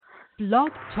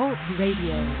Blog Talk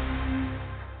Radio.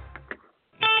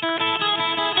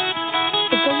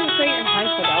 It doesn't say in high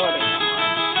fidelity anymore.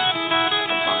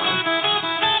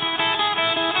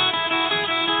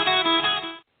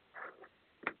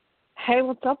 Hey,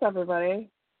 what's up, everybody?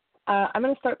 I'm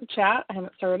going to start the chat. I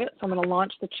haven't started it, so I'm going to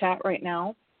launch the chat right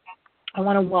now. I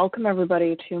want to welcome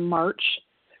everybody to March.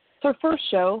 It's our first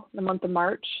show, the month of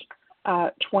March,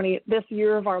 this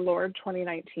year of our Lord,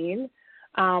 2019.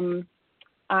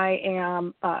 I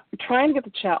am trying to get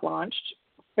the chat launched.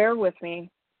 Bear with me,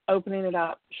 opening it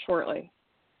up shortly.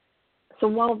 So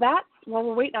while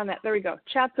we're waiting on that, there we go.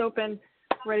 Chat's open,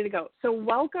 ready to go. So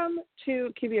welcome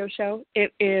to QBO Show.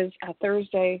 It is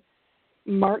Thursday,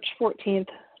 March 14th,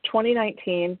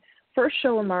 2019, first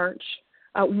show of March.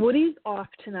 Woody's off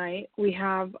tonight. We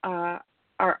have our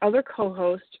other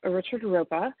co-host, Richard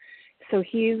Ropa. So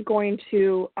he's going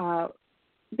to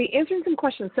be answering some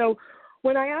questions. So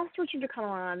when I asked Richard to come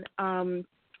on,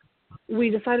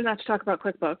 we decided not to talk about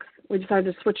QuickBooks. We decided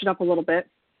to switch it up a little bit,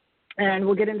 and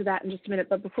we'll get into that in just a minute.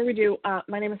 But before we do,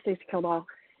 my name is Stacey Kildall,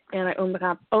 and I own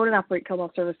and operate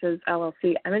Kildall Services,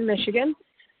 LLC. I'm in Michigan.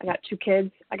 I got 2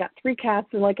 kids. I got 3 cats,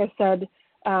 and like I said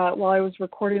while I was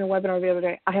recording a webinar the other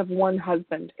day, I have one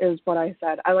husband is what I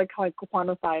said. I like how I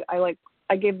quantified.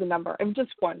 I gave the number. I'm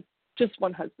just one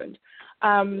husband.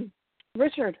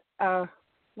 Richard, want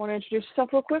to introduce yourself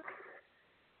real quick?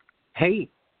 Hey,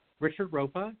 Richard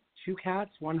Ropa, 2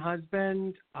 cats, 1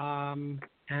 husband,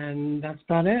 and that's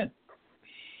about it.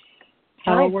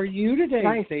 How are you today,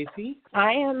 Stacey?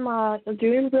 I am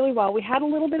doing really well. We had a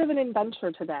little bit of an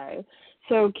adventure today.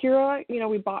 So Kira,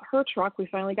 we bought her truck. We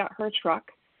finally got her truck.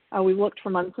 We looked for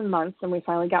months and months, and we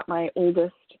finally got my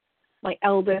eldest,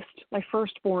 my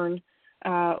firstborn.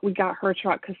 We got her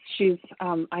truck because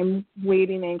I'm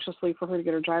waiting anxiously for her to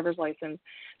get her driver's license.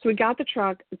 So we got the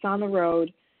truck. It's on the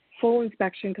road. Full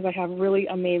inspection because I have really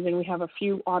amazing. We have a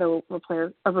few auto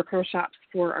repair shops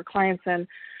for our clients, and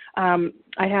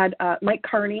I had Mike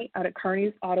Carney out at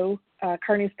Carney's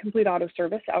Complete Auto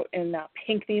Service out in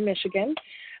Pinckney, Michigan.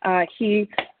 He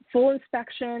full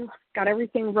inspection, got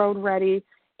everything road ready,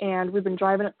 and we've been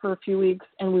driving it for a few weeks.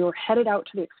 And we were headed out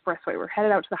to the expressway. We're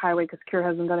headed out to the highway because Kira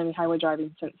hasn't done any highway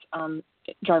driving since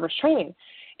driver's training,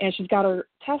 and she's got her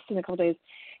test in a couple days.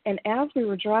 And as we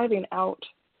were driving out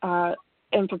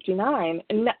M59,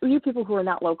 and you people who are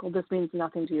not local, this means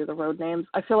nothing to you, the road names.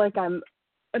 I feel like I'm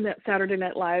in that Saturday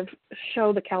Night Live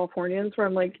show, The Californians, where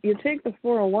I'm like, you take the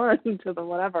 401 to the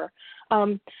whatever.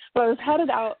 But I was headed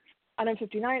out on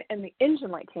M59, and the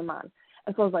engine light came on.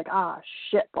 And so I was like,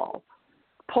 shit balls.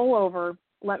 Pull over,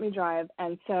 let me drive.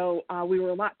 And so we were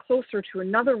a lot closer to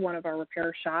another one of our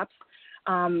repair shops,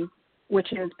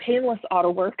 which is Painless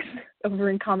Auto Works over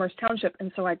in Commerce Township.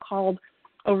 And so I called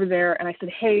over there, and I said,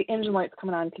 hey, engine light's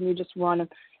coming on. Can you just run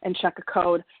and check a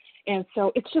code? And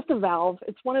so it's just a valve.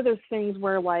 It's one of those things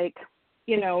where,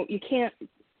 you can't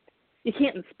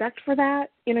inspect for that.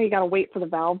 You got to wait for the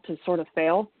valve to sort of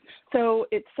fail. So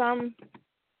it's some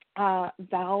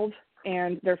valve,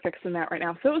 and they're fixing that right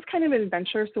now. So it was kind of an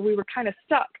adventure. So we were kind of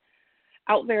stuck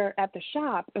out there at the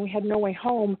shop, and we had no way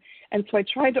home. And so I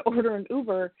tried to order an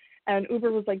Uber, and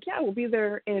Uber was like, yeah, we'll be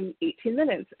there in 18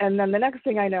 minutes. And then the next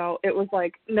thing I know, it was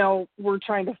like, no, we're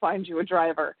trying to find you a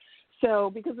driver.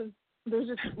 So because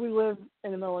we live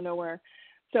in the middle of nowhere.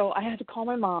 So I had to call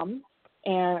my mom,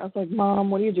 and I was like,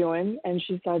 Mom, what are you doing? And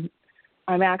she said,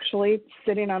 I'm actually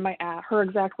sitting on my ass. Her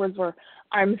exact words were,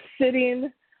 I'm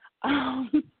sitting on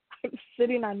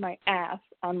my ass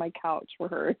on my couch, were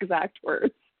her exact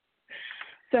words.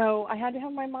 So I had to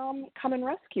have my mom come and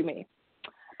rescue me.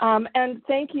 And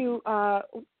thank you,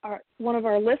 one of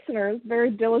our listeners, very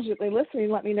diligently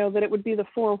listening, let me know that it would be the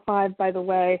 405, by the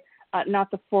way, not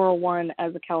the 401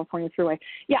 as a California freeway.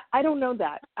 Yeah, I don't know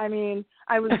that. I mean,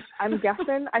 I'm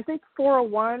guessing. I think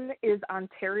 401 is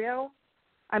Ontario.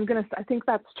 I think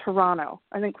that's Toronto.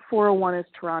 I think 401 is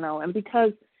Toronto. And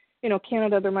because,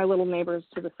 Canada, they're my little neighbors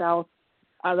to the south,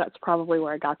 that's probably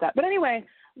where I got that. But anyway,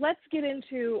 let's get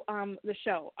into the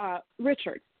show.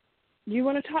 Richard, you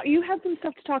want to talk? You have some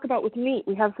stuff to talk about with Neat.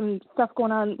 We have some stuff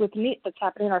going on with Neat that's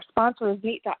happening. Our sponsor is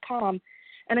Neat.com,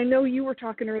 and I know you were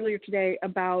talking earlier today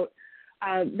about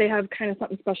they have kind of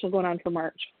something special going on for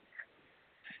March.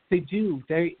 They do.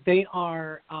 They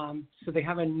are. So they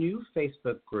have a new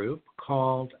Facebook group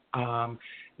called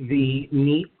the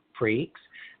Neat Freaks,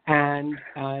 and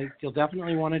you'll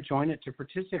definitely want to join it to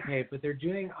participate. But they're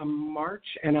doing a march,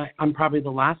 and I'm probably the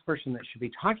last person that should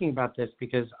be talking about this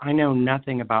because I know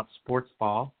nothing about sports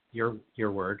ball. Your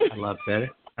word. I loved it,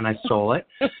 and I stole it.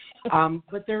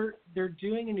 But they're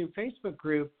doing a new Facebook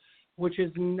group which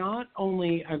is not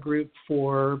only a group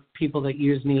for people that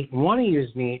use Neat and want to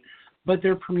use Neat, but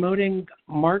they're promoting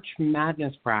March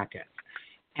Madness brackets.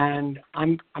 And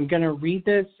I'm going to read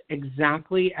this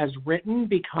exactly as written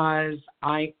because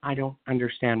I don't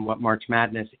understand what March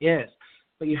Madness is.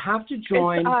 But you have to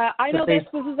join. I know this.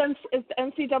 This is it's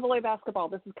NCAA basketball.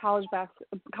 This is college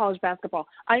basketball.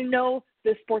 I know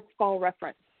the sports ball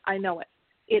reference. I know it.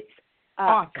 It's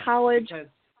awesome, college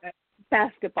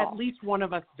basketball. At least one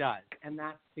of us does, and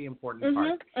that's the important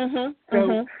part.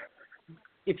 So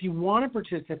if you want to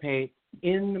participate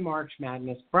in the March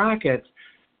Madness brackets,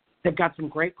 they've got some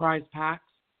great prize packs.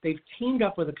 They've teamed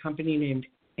up with a company named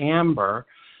Amber,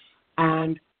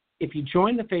 and if you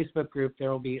join the Facebook group,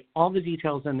 there will be all the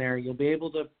details in there. You'll be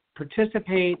able to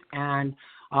participate, and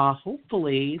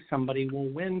hopefully somebody will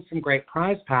win some great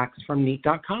prize packs from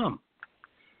Neat.com.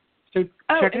 So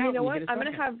check it out. You know what? I'm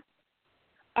going to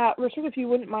have, Richard, if you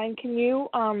wouldn't mind, can you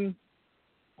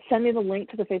send me the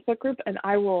link to the Facebook group, and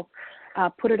I will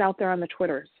put it out there on the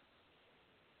Twitters.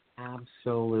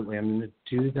 Absolutely. I'm going to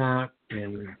do that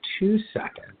in 2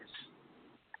 seconds.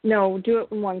 No, do it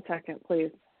in 1 second, please.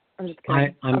 I'm just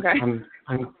kidding.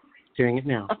 I'm doing it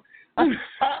now. I'm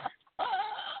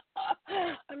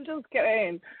just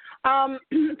kidding.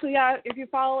 So yeah, if you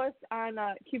follow us on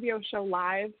QBO Show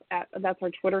Live, that's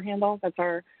our Twitter handle. That's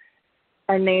our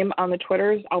name on the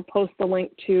Twitters. I'll post the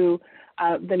link to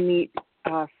the Neat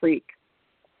Freak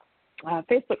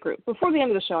Facebook group before the end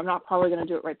of the show. I'm not probably going to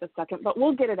do it right this second, but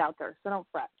we'll get it out there, so don't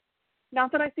fret.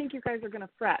 Not that I think you guys are going to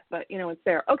fret, but it's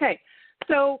there. Okay,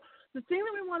 so the thing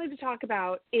that we wanted to talk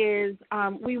about is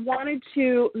we wanted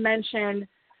to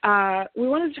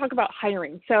talk about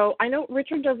hiring. So I know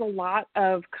Richard does a lot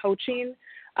of coaching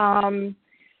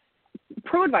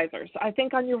pro advisors. I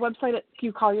think on your website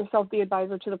you call yourself the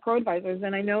advisor to the pro advisors,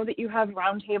 and I know that you have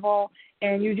roundtable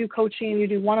and you do coaching, you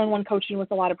do one-on-one coaching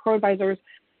with a lot of pro advisors.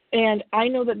 And I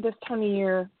know that this time of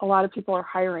year, a lot of people are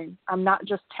hiring. Not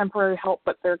just temporary help,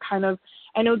 but they're I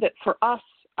know that for us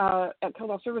at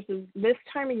QBO Services, this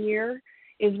time of year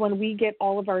is when we get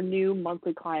all of our new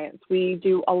monthly clients. We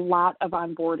do a lot of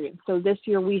onboarding. So this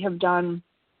year we have done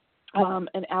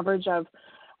an average of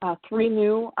 3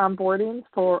 new onboardings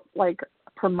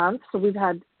per month. So we've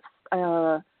had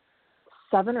 7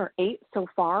 or 8 so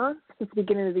far since the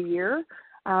beginning of the year.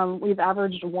 We've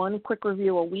averaged 1 quick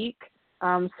review a week.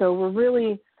 So we're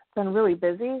been really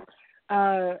busy.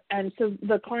 And so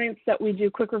the clients that we do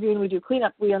quick review and we do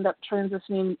cleanup, we end up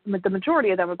transitioning the majority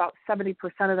of them, about 70%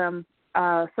 of them,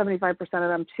 75% of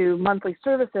them, to monthly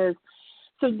services.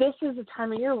 So this is a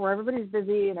time of year where everybody's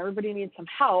busy and everybody needs some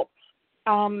help.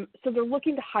 So they're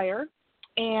looking to hire.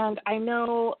 And I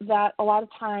know that a lot of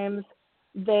times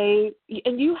and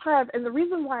the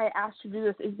reason why I asked you to do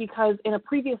this is because in a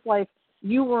previous life,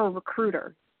 you were a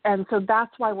recruiter. And so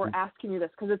that's why we're asking you this,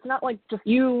 because it's not like just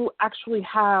you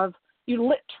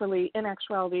literally, in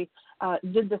actuality,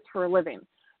 did this for a living,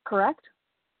 correct?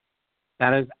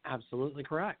 That is absolutely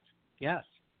correct, yes.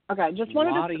 Okay, just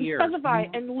wanted to specify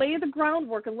and lay the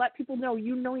groundwork and let people know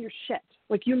you know your shit.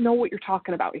 Like, you know what you're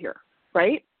talking about here,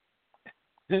 right?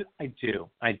 I do.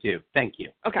 Thank you.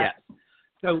 Okay. Yes.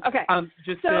 So,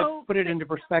 to put it into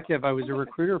perspective, I was a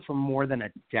recruiter for more than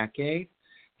a decade,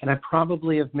 and I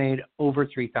probably have made over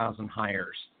 3,000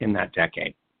 hires in that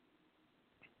decade.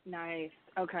 Nice.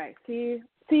 Okay. See,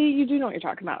 you do know what you're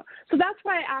talking about. So that's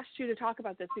why I asked you to talk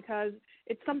about this, because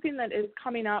it's something that is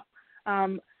coming up.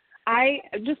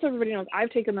 Just so everybody knows,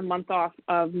 I've taken the month off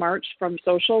of March from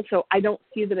social, so I don't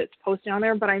see that it's posted on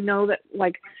there, but I know that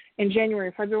in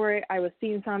January, February, I was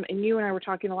seeing some, and you and I were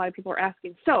talking, a lot of people are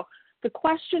asking. So the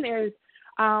question is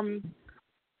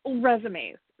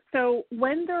resumes. So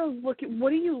when they're looking, what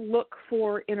do you look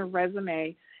for in a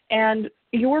resume? And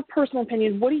your personal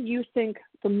opinion, what do you think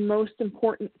the most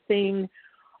important thing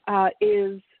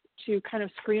is to kind of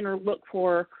screen or look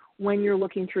for when you're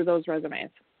looking through those resumes?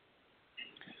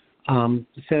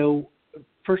 So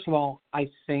first of all, I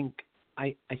think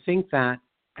that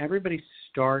everybody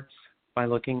starts by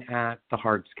looking at the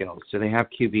hard skills. Do they have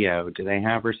QBO? Do they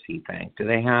have receipt bank? Do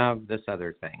they have this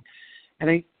other thing? And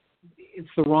it's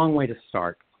the wrong way to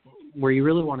start. Where you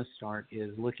really want to start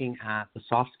is looking at the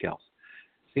soft skills.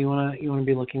 So you want to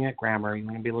be looking at grammar. You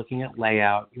want to be looking at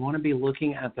layout. You want to be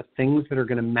looking at the things that are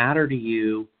going to matter to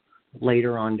you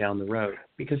later on down the road.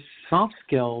 Because soft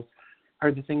skills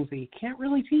are the things that you can't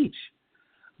really teach,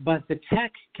 but the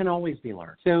tech can always be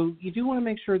learned. So you do want to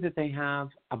make sure that they have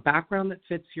a background that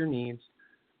fits your needs,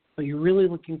 but you're really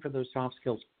looking for those soft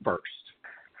skills first.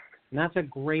 And that's a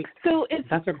great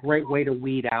way to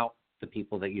weed out the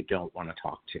people that you don't want to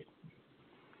talk to.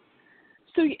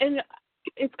 So, and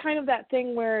it's kind of that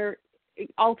thing where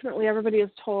ultimately everybody is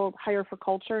told hire for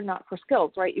culture, not for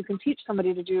skills, right? You can teach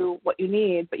somebody to do what you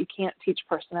need, but you can't teach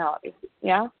personality.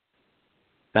 Yeah?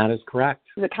 That is correct.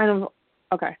 Is it kind of,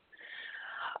 okay.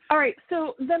 All right,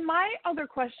 so then my other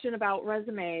question about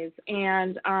resumes,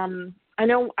 and I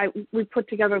know we put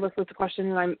together this list of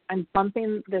questions, and I'm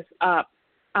bumping this up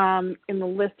in the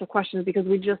list of questions because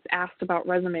we just asked about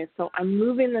resumes. So I'm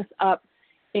moving this up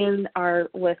in our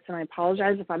list, and I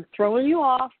apologize if I'm throwing you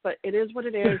off, but it is what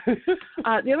it is.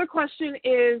 The other question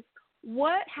is,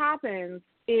 what happens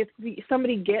if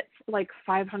somebody gets like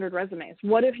 500 resumes?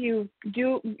 What if you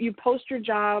post your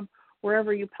job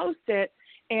wherever you post it,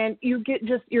 and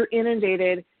you're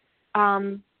inundated?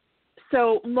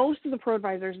 So most of the pro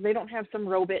advisors, they don't have some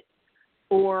robot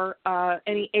or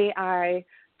any AI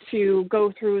to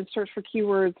go through and search for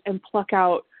keywords and pluck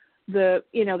out the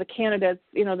candidates,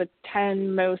 the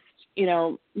 10 most,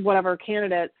 whatever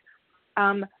candidates.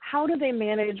 How do they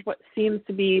manage what seems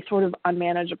to be sort of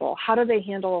unmanageable? How do they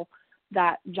handle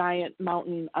that giant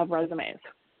mountain of resumes?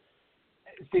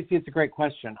 Stacey, it's a great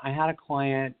question. I had a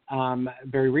client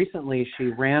very recently. She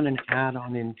ran an ad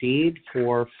on Indeed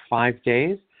for 5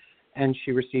 days, and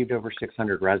she received over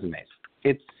 600 resumes.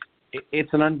 It's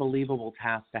an unbelievable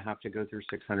task to have to go through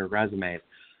 600 resumes.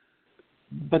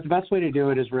 But the best way to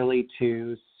do it is really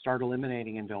to start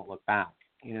eliminating and don't look back.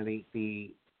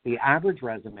 The average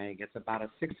resume gets about a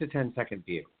 6 to 10 second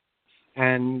view,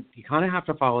 and you kind of have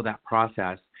to follow that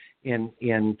process.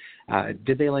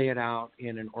 Did they lay it out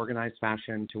in an organized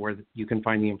fashion to where you can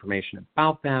find the information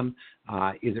about them?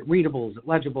 Is it readable? Is it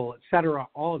legible, et cetera?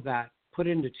 All of that put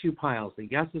into 2 piles, the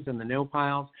yeses and the no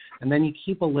piles, and then you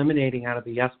keep eliminating out of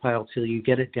the yes pile till you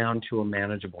get it down to a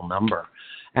manageable number.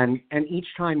 And each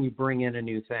time you bring in a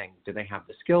new thing, do they have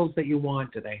the skills that you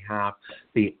want? Do they have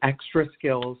the extra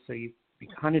skills? So you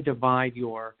kind of divide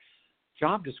your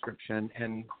job description,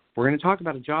 and we're going to talk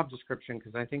about a job description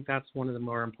because I think that's one of the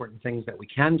more important things that we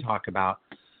can talk about.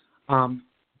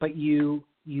 But you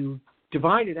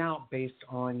divide it out based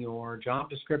on your job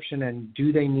description and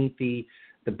do they meet the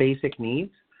basic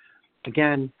needs?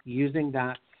 Again, using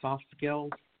that soft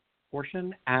skills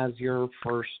portion as your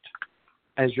first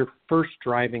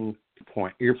driving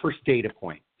point, your first data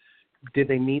point. Did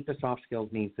they meet the soft skills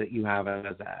needs that you have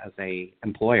as a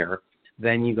employer?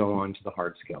 Then you go on to the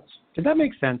hard skills. Did that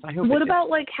make sense? I hope. What about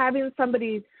having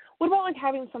somebody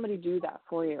do that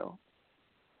for you?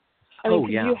 I mean,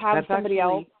 could you have somebody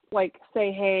else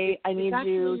say, "Hey, I need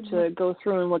you to go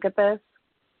through and look at this"?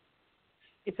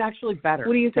 It's actually better.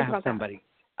 What do you think to have about somebody?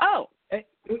 That? Oh,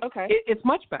 okay. It's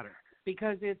much better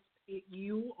because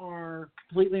you are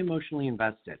completely emotionally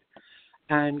invested,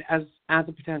 and as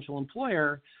a potential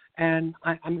employer, and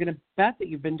I'm going to bet that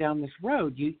you've been down this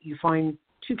road. You find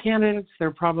 2 candidates, they're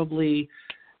probably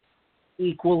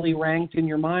equally ranked in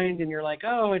your mind, and you're like,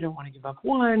 oh, I don't want to give up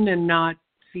one and not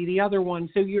see the other one.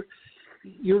 So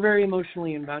you're very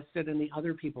emotionally invested, and the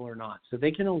other people are not. So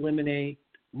they can eliminate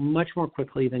much more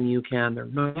quickly than you can. They're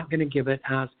not going to give it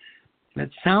as, it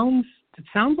sounds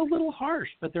a little harsh,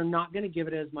 but they're not going to give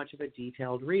it as much of a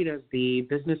detailed read as the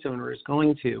business owner is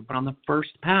going to. But on the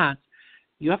first pass,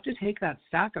 you have to take that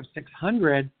stack of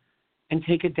 600 and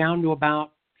take it down to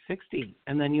about 60,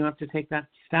 and then you have to take that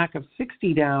stack of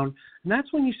 60 down, and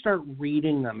that's when you start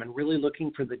reading them and really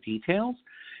looking for the details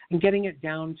and getting it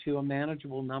down to a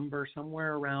manageable number,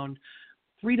 somewhere around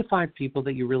 3 to 5 people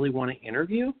that you really want to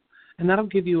interview, and that'll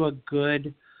give you a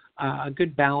good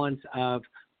balance of,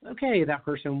 okay, that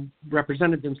person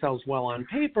represented themselves well on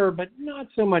paper, but not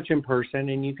so much in person,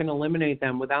 and you can eliminate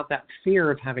them without that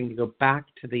fear of having to go back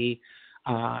to the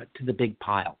big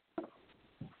pile.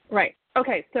 Right.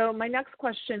 Okay, so my next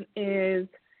question is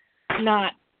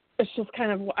it's just kind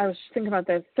of, I was just thinking about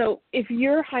this. So if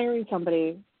you're hiring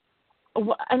somebody,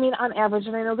 I mean, on average,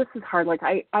 and I know this is hard,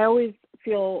 I always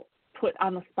feel put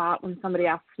on the spot when somebody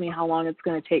asks me how long it's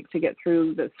going to take to get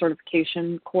through the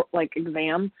certification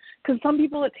exam, because some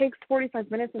people it takes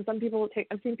 45 minutes and some people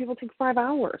I've seen people take 5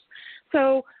 hours.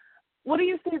 So what do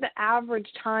you say the average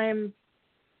time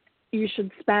you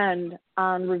should spend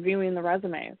on reviewing the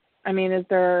resumes? I mean, is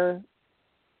there...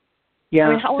 Yeah.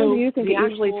 I mean, how long do you think it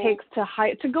usually takes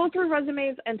to go through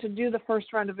resumes and to do the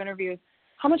first round of interviews?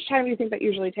 How much time do you think that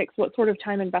usually takes? What sort of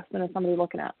time investment is somebody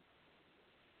looking at?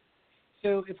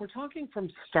 So if we're talking from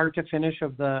start to finish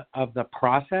of the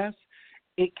process,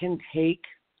 it can take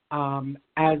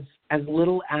as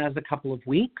little as a couple of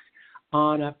weeks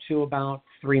on up to about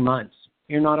 3 months.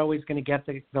 You're not always going to get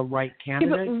the right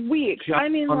candidate. Yeah, but weeks. Just I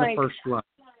mean, on the first run.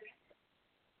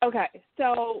 Okay,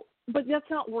 so but that's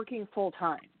not working full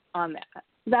time on that.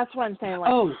 That's what I'm saying.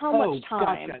 How much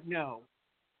time? Gotcha. No.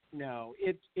 No.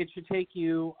 It should take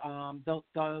you, the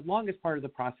longest part of the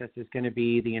process is going to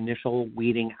be the initial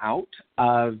weeding out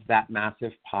of that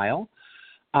massive pile.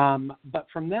 But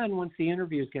from then, once the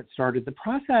interviews get started, the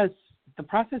process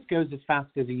goes as fast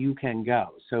as you can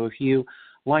go. So if you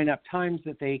line up times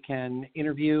that they can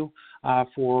interview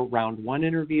for round one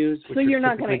interviews. So you're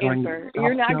not going to answer.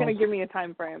 You're not going to give me a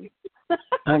time frame.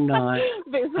 I'm not.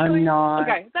 Basically. I'm not.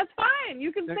 Okay, that's fine.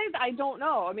 You can say that I don't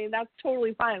know. I mean, that's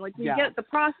totally fine. Like, we get the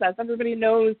process. Everybody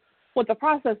knows what the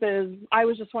process is. I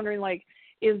was just wondering, like,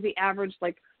 is the average,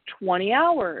 like, 20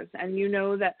 hours? And you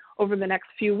know that over the next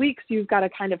few weeks, you've got to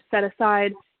kind of set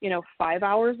aside, 5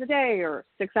 hours a day or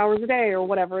 6 hours a day or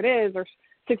whatever it is, or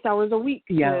 6 hours a week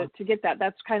to get that.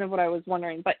 That's kind of what I was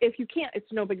wondering. But if you can't, it's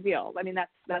no big deal. I mean,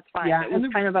 that's fine. Yeah, it was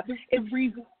kind of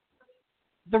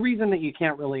the reason that you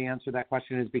can't really answer that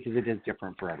question is because it is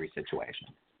different for every situation.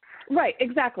 Right,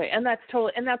 exactly. And that's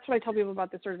what I tell people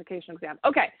about the certification exam.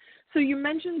 Okay, so you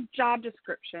mentioned job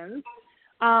descriptions.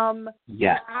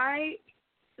 Yes.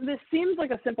 This seems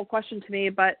like a simple question to me,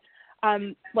 but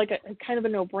like a kind of a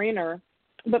no-brainer.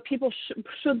 But people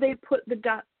should they put the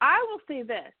job? I will say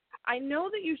this. I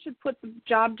know that you should put the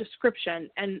job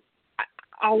description, and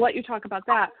I'll let you talk about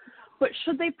that. But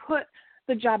should they put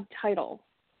the job title?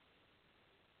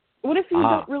 What if you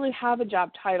don't really have a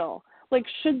job title? Like,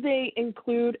 should they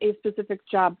include a specific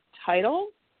job title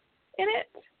in it?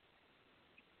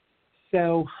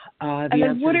 So, and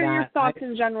then what are your thoughts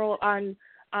in general on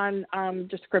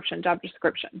job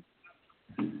description?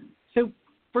 So,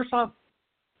 first off,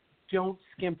 don't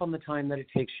skimp on the time that it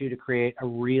takes you to create a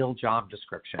real job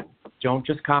description. Don't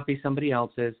just copy somebody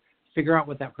else's. Figure out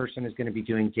what that person is going to be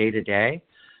doing day to day.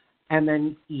 And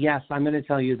then, yes, I'm going to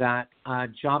tell you that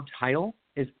job title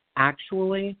is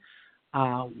actually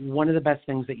one of the best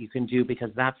things that you can do, because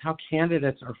that's how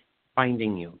candidates are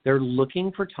finding you. They're looking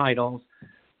for titles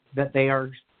that they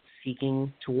are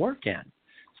seeking to work in.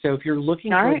 So if you're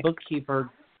looking for a bookkeeper,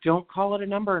 don't call it a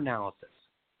number analysis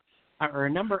or a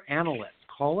number analyst.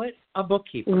 Call it a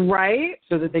bookkeeper. Right.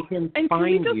 So that they can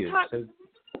find you.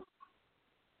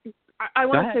 I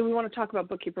want to say we want to talk about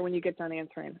bookkeeper when you get done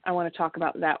answering. I want to talk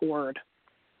about that word.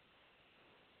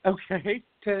 Okay.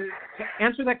 To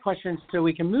answer that question so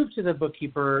we can move to the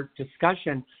bookkeeper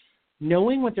discussion,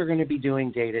 knowing what they're going to be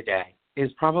doing day to day is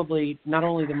probably not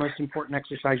only the most important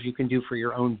exercise you can do for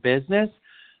your own business,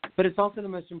 but it's also the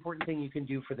most important thing you can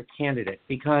do for the candidate,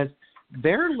 because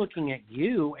they're looking at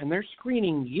you and they're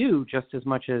screening you just as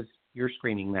much as you're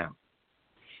screening them.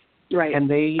 Right. And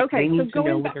they need to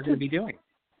know what they're going to be doing.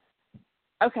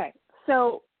 Okay.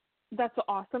 So that's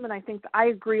awesome. And I think I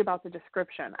agree about the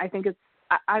description. I think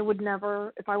I would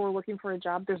never, if I were looking for a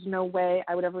job, there's no way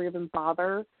I would ever even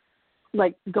bother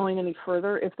like going any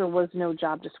further if there was no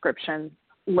job description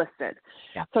listed.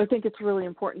 Yeah. So I think it's really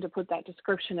important to put that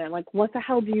description in. Like, what the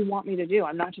hell do you want me to do?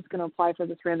 I'm not just going to apply for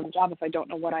this random job if I don't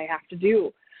know what I have to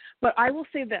do. But I will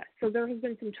say this. So there has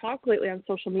been some talk lately on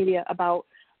social media about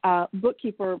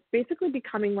bookkeeper basically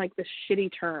becoming like this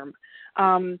shitty term.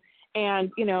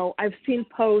 And, I've seen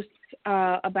posts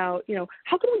about,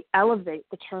 how can we elevate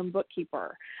the term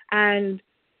bookkeeper? And,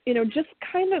 just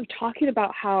kind of talking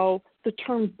about how the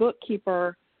term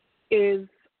bookkeeper is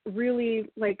really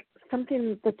like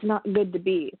something that's not good to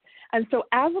be. And so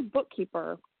as a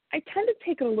bookkeeper, I tend to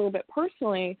take it a little bit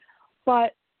personally,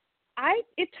 but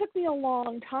it took me a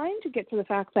long time to get to the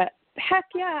fact that, heck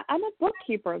yeah, I'm a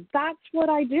bookkeeper. That's what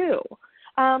I do.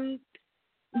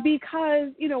 Because,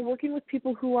 working with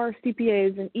people who are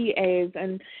CPAs and EAs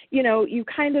and, you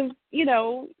kind of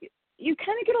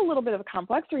get a little bit of a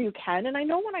complex, or you can. And I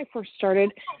know when I first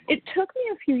started, it took me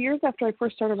a few years after I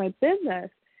first started my business.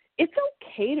 It's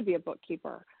okay to be a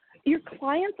bookkeeper. Your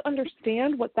clients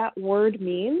understand what that word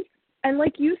means. And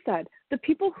like you said, the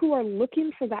people who are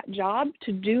looking for that job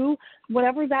to do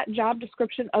whatever that job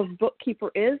description of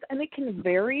bookkeeper is, and it can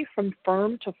vary from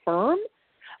firm to firm,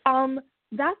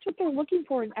 that's what they're looking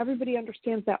for, and everybody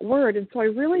understands that word. And so I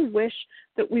really wish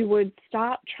that we would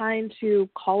stop trying to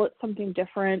call it something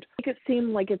different, make it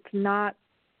seem like it's not,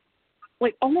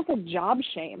 like almost a job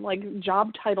shame, like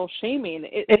job title shaming,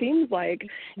 it seems like.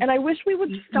 And I wish we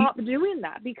would stop doing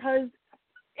that, because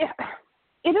it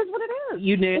is what it is.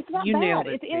 It's not bad. Nailed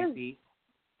it, Stacey.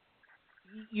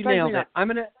 You nailed it. I'm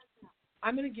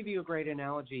gonna give you a great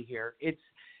analogy here. It's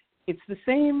the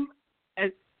same as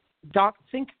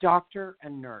think doctor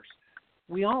and nurse.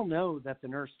 We all know that the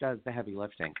nurse does the heavy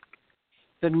lifting.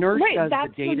 The nurse does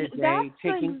the day-to-day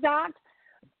taking.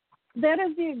 That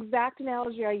is the exact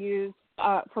analogy I use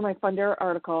for my Fundera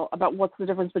article about what's the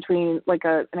difference between like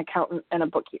an accountant and a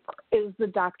bookkeeper is the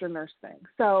doctor nurse thing.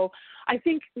 So I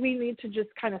think we need to just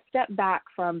kind of step back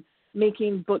from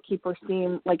making bookkeeper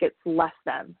seem like it's less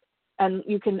than. And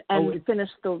you can finish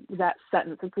that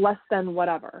sentence. It's less than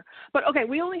whatever. But okay,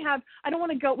 we only have, I don't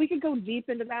want to go, we could go deep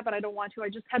into that, but I don't want to. I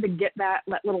just had to get that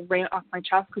little rant off my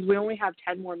chest because we only have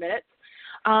 10 more minutes.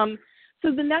 So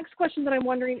the next question that I'm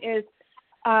wondering is,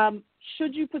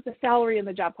 should you put the salary in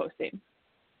the job posting?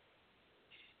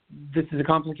 This is a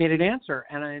complicated answer,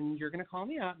 and you're going to call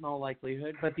me out in all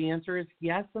likelihood, but the answer is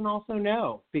yes and also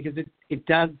no, because it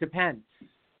does depend.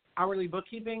 Hourly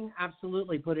bookkeeping,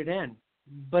 absolutely put it in.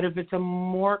 But if it's a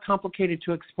more complicated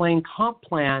to explain comp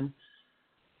plan,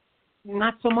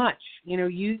 not so much. You know,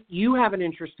 you have an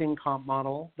interesting comp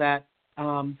model that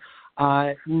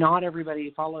not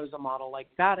everybody follows a model like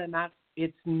that, and that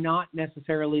it's not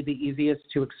necessarily the easiest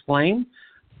to explain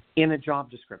in a job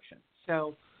description.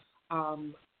 So,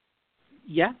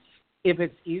 yes, if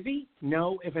it's easy,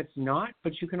 no, if it's not,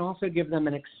 but you can also give them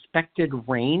an expected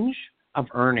range of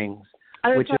earnings,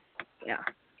 which is yeah.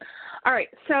 All right,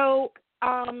 so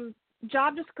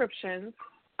job descriptions,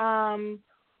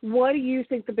 what do you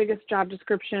think the biggest job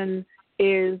description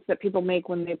is that people make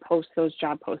when they post those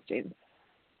job postings?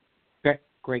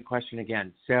 Great question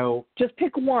again. So just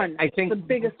pick one. I think the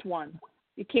biggest one.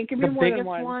 You can't give me more than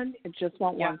one. I just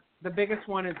want one. The biggest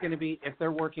one is going to be if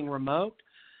they're working remote.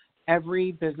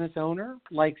 Every business owner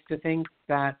likes to think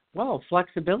that, well,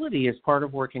 flexibility is part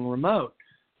of working remote,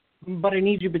 but I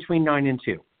need you between 9 and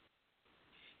 2.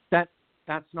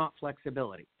 That's not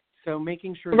flexibility. So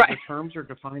making sure that the terms are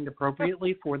defined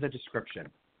appropriately for the description.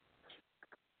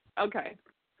 Okay.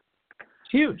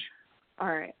 It's huge. All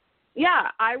right. Yeah,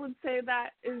 I would say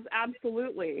that is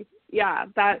absolutely. Yeah,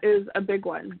 that is a big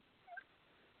one.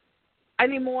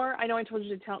 Any more? I know I told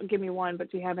you to give me one,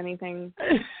 but do you have anything?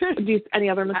 Any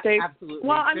other mistakes? Absolutely.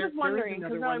 Well, I'm just wondering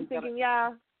because now I'm thinking,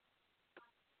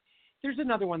 There's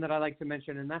another one that I like to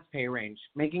mention, and that's pay range.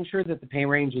 Making sure that the pay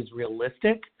range is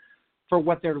realistic for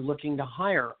what they're looking to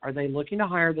hire. Are they looking to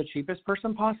hire the cheapest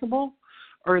person possible,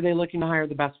 or are they looking to hire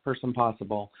the best person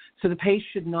possible? So the pay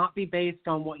should not be based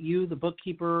on what you, the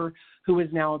bookkeeper, who is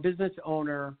now a business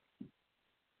owner,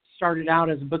 started out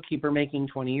as a bookkeeper making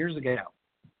 20 years ago.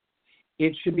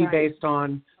 It should be based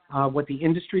on what the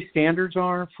industry standards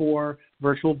are for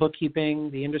virtual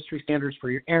bookkeeping, the industry standards for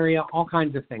your area, all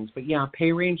kinds of things. But yeah,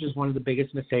 pay range is one of the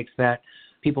biggest mistakes that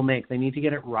people make. They need to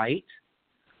get it right,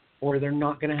 or they're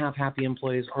not going to have happy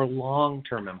employees or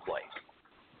long-term employees.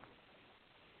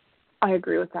 I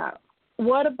agree with that.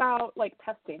 What about like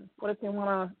testing? What if they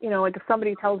want to, like if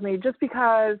somebody tells me just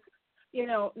because,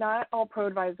 not all pro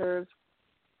advisors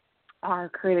are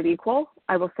created equal.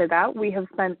 I will say that. We have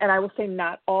spent, and I will say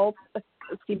not all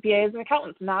CPAs and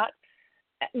accountants, not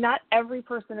every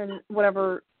person in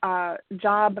whatever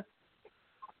job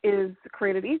is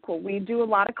created equal. We do a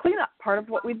lot of cleanup. Part of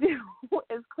what we do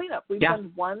is cleanup. We've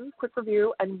done one quick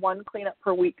review and one cleanup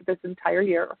per week this entire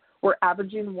year. We're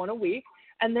averaging one a week,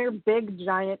 and they're big,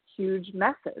 giant, huge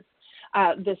messes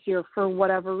this year for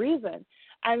whatever reason.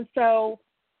 And so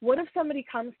what if somebody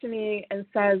comes to me and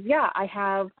says, I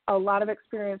have a lot of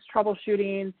experience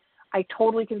troubleshooting. I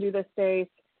totally can do this space.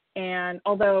 And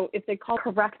although if they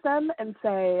correct them and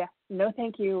say, no,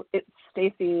 thank you, it's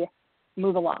Stacy,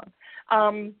 move along.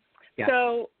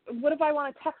 So what if I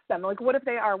want to text them? Like, what if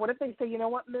they say, you know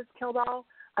what, Ms. Kildall,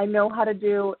 I know how to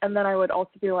do, and then I would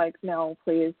also be like, no,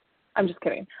 please. I'm just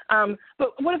kidding.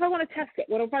 But what if I want to test it?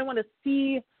 What if I want to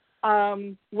see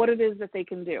what it is that they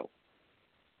can do?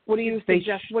 What do you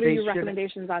suggest? What are your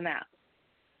recommendations on that?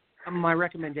 My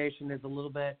recommendation is a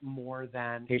little bit more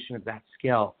than of that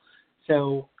skill.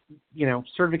 So,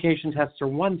 certification tests are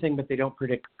one thing, but they don't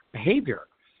predict behavior.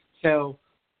 So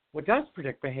what does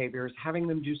predict behavior is having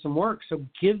them do some work. So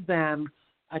give them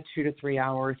a 2 to 3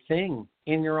 hour thing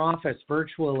in your office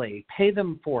virtually, pay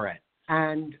them for it,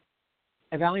 and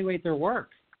evaluate their work.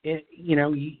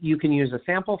 You can use a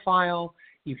sample file.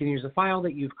 You can use a file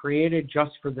that you've created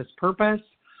just for this purpose.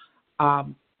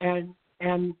 And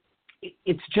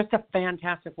it's just a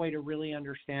fantastic way to really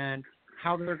understand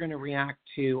how they're going to react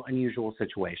to unusual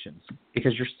situations,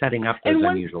 because you're setting up those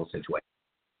unusual situations.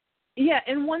 Yeah,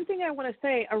 and one thing I want to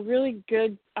say, a really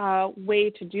good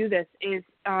way to do this is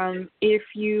if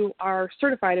you are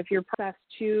certified, if you're processed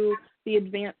to the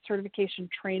advanced certification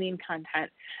training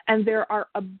content, and there are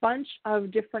a bunch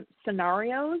of different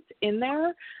scenarios in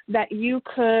there that you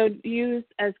could use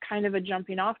as kind of a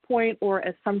jumping off point or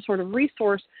as some sort of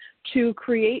resource to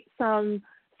create some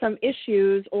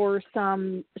issues or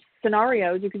some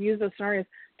scenarios. You could use those scenarios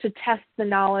to test the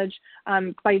knowledge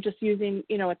by just using,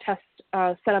 a test,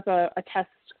 set up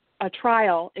a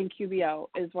trial in QBO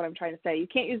is what I'm trying to say. You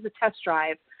can't use the test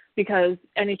drive because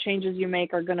any changes you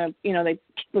make are going to,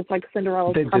 it's like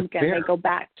Cinderella's pumpkin. They go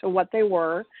back to what they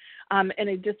were and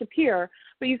they disappear.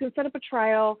 But you can set up a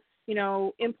trial,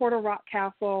 import a rock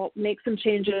castle, make some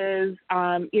changes,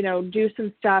 do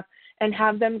some stuff, and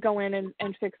have them go in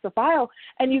and fix the file.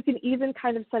 And you can even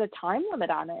kind of set a time limit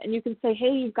on it. And you can say,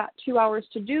 hey, you've got 2 hours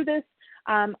to do this.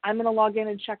 I'm going to log in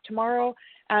and check tomorrow.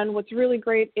 And what's really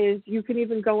great is you can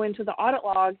even go into the audit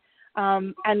log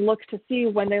and look to see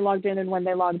when they logged in and when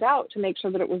they logged out to make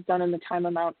sure that it was done in the time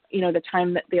amount, the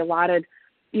time that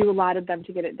you allotted them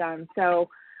to get it done. So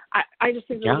I just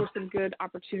think those are some good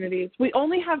opportunities. We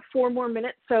only have 4 more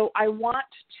minutes, so I want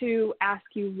to ask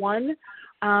you one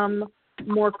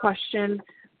more question.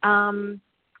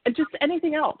 Just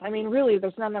anything else. I mean, really,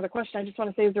 there's not another question. I just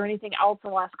want to say, is there anything else in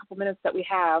the last couple minutes that we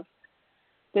have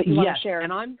that you want to share?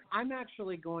 And I'm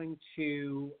actually going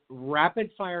to rapid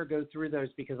fire go through those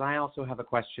because I also have a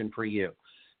question for you.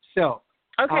 So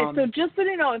okay, so just so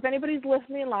you know, if anybody's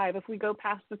listening live, if we go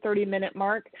past the 30-minute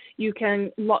mark, you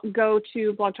can go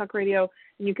to Blog Talk Radio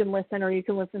and you can listen, or you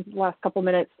can listen to the last couple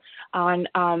minutes on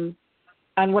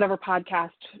whatever podcast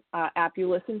app you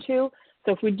listen to.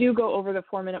 So if we do go over the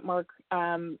 4-minute mark,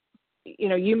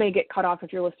 you may get cut off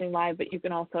if you're listening live, but you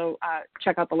can also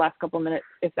check out the last couple of minutes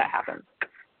if that happens.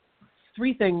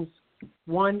 3 things.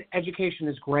 1, education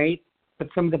is great, but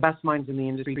some of the best minds in the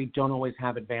industry don't always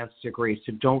have advanced degrees,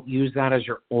 so don't use that as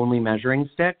your only measuring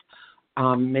stick.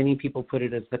 Many people put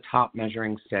it as the top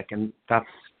measuring stick, and that's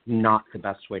not the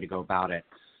best way to go about it.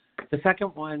 The second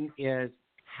one is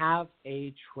have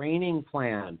a training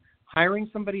plan. Hiring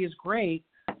somebody is great,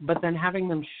 but then having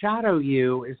them shadow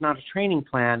you is not a training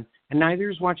plan, and neither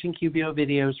is watching QBO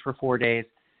videos for 4 days.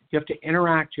 You have to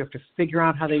interact. You have to figure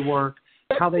out how they work,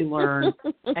 how they learn,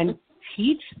 and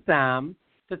teach them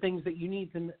the things that you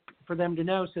need for them to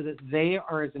know so that they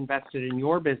are as invested in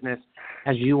your business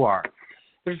as you are.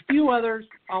 There's a few others.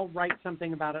 I'll write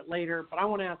something about it later, but I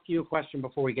want to ask you a question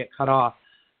before we get cut off,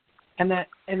 and that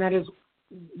is,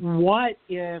 what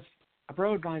if a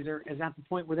pro advisor is at the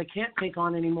point where they can't take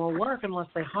on any more work unless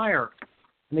they hire,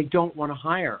 and they don't want to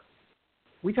hire?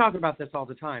 We talk about this all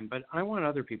the time, but I want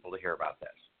other people to hear about this.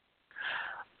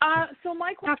 So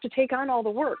Mike will have to take on all the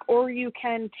work, or you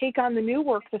can take on the new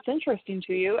work that's interesting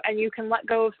to you, and you can let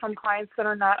go of some clients that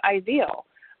are not ideal.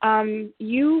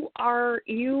 You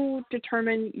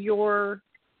determine your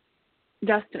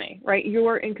destiny, right? You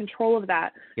are in control of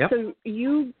that. Yep. So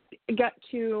you get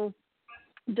to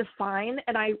define,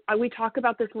 and we talk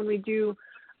about this when we do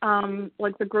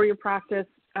like the Grow Your Practice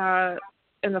and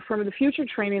the Firm of the Future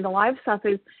training. The live stuff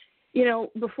is,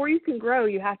 before you can grow,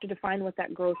 you have to define what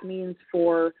that growth means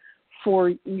for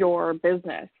your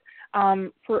business.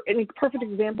 For a perfect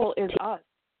example is us.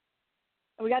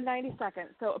 We got 90 seconds.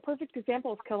 So a perfect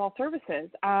example is Kill All Services.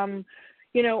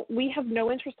 We have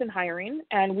no interest in hiring,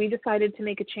 and we decided to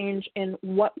make a change in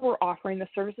what we're offering, the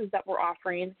services that we're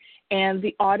offering, and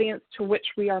the audience to which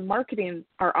we are marketing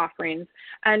our offerings.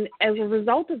 And as a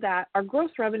result of that, our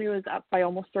gross revenue is up by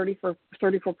almost 34%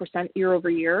 year over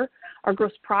year. Our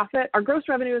gross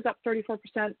revenue is up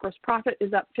 34%, gross profit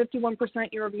is up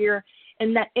 51% year over year,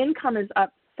 and net income is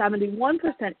up 71%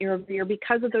 year over year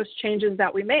because of those changes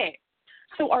that we made.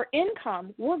 So our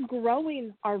income, we're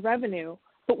growing our revenue,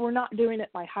 but we're not doing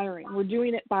it by hiring. We're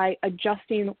doing it by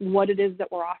adjusting what it is that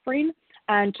we're offering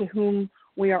and to whom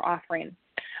we are offering.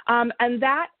 And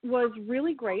that was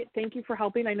really great. Thank you for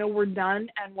helping. I know we're done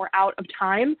and we're out of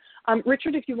time.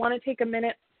 Richard, if you want to take a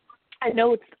minute, I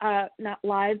know it's not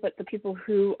live, but the people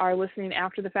who are listening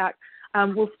after the fact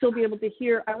will still be able to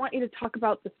hear. I want you to talk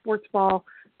about the sports ball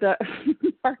the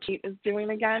Marquette is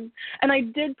doing again. And I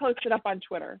did post it up on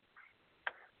Twitter.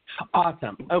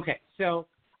 Awesome. Okay, so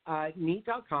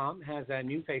Neat.com has a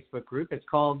new Facebook group. It's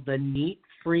called the Neat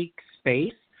Freak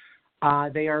Space.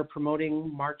 They are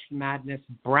promoting March Madness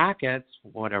brackets,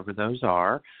 whatever those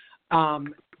are.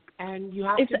 And you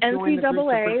have it's to join the group.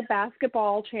 NCAA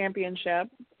basketball championship.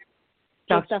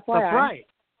 That's right.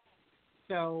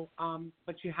 So,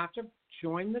 but you have to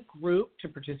join the group to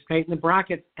participate in the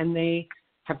brackets, and they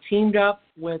have teamed up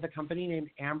with a company named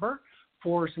Amber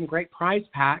for some great prize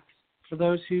packs for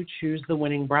those who choose the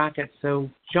winning bracket. So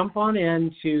jump on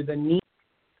in to the